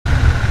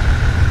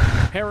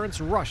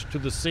Parents rushed to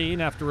the scene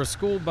after a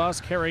school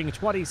bus carrying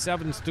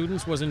 27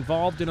 students was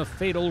involved in a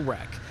fatal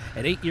wreck.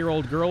 An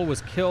 8-year-old girl was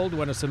killed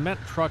when a cement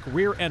truck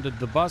rear-ended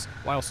the bus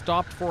while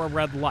stopped for a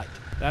red light.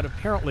 That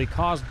apparently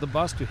caused the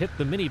bus to hit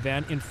the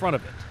minivan in front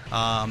of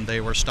it. They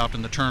were stopped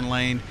in the turn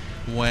lane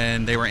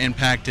when they were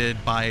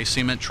impacted by a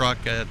cement truck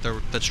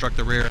that struck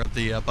the rear of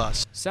the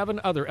bus.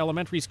 7 other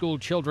elementary school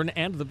children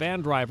and the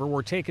van driver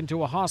were taken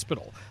to a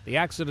hospital. The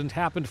accident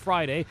happened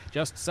Friday,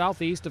 just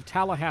southeast of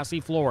Tallahassee,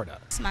 Florida.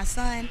 My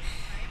son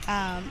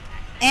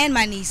and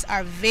my niece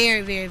are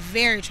very, very,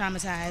 very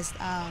traumatized.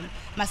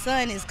 My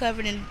son is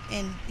covered in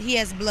he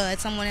has blood,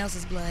 someone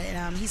else's blood.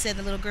 He said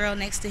the little girl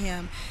next to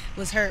him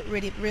was hurt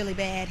really, really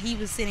bad. He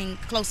was sitting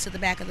close to the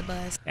back of the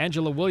bus.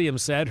 Angela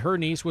Williams said her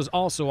niece was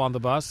also on the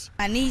bus.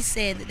 My niece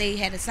said that they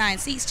had assigned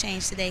seats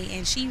changed today,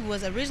 and she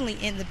was originally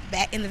in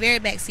the very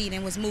back seat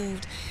and was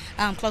moved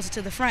closer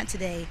to the front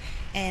today.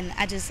 And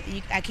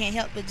I can't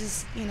help but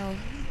just,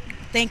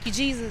 thank you,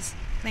 Jesus.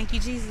 Thank you,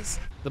 Jesus.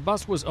 The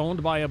bus was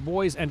owned by a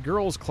Boys and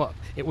Girls Club.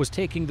 It was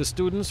taking the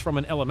students from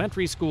an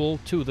elementary school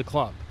to the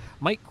club.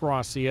 Mike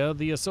Gracia,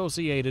 The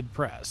Associated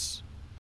Press.